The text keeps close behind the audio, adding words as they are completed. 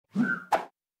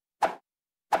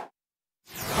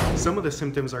Some of the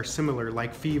symptoms are similar,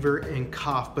 like fever and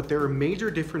cough, but there are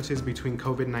major differences between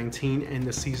COVID-19 and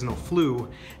the seasonal flu,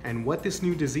 and what this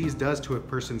new disease does to a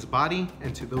person's body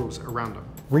and to those around them.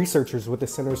 Researchers with the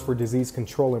Centers for Disease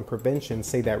Control and Prevention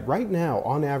say that right now,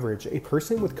 on average, a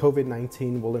person with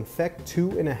COVID-19 will infect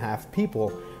 2.5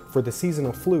 people. For the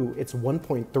seasonal flu, it's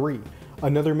 1.3.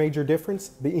 Another major difference,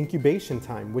 the incubation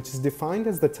time, which is defined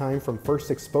as the time from first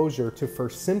exposure to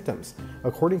first symptoms.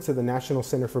 According to the National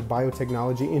Center for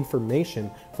Biotechnology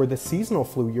Information, for the seasonal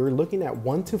flu, you're looking at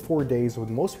 1 to 4 days, with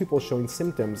most people showing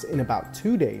symptoms in about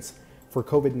 2 days. For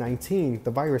COVID-19,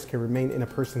 the virus can remain in a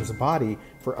person's body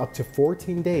for up to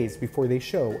 14 days before they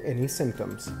show any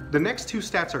symptoms. The next two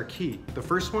stats are key. The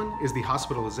first one is the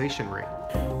hospitalization rate.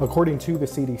 According to the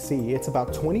CDC, it's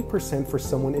about 20% for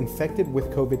someone infected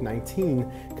with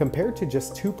COVID-19 compared to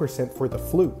just 2% for the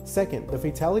flu. Second, the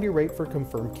fatality rate for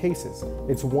confirmed cases.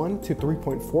 It's 1 to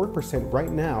 3.4%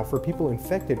 right now for people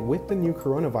infected with the new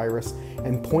coronavirus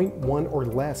and 0.1 or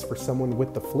less for someone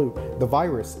with the flu. The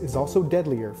virus is also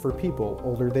deadlier for people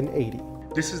older than 80.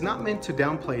 This is not meant to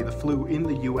downplay the flu in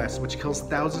the US, which kills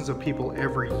thousands of people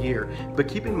every year, but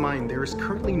keep in mind there is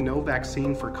currently no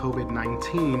vaccine for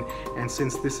COVID-19, and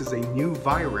since this is a new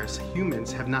virus,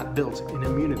 humans have not built an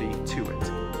immunity to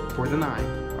it. For The 9,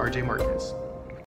 RJ Marquez.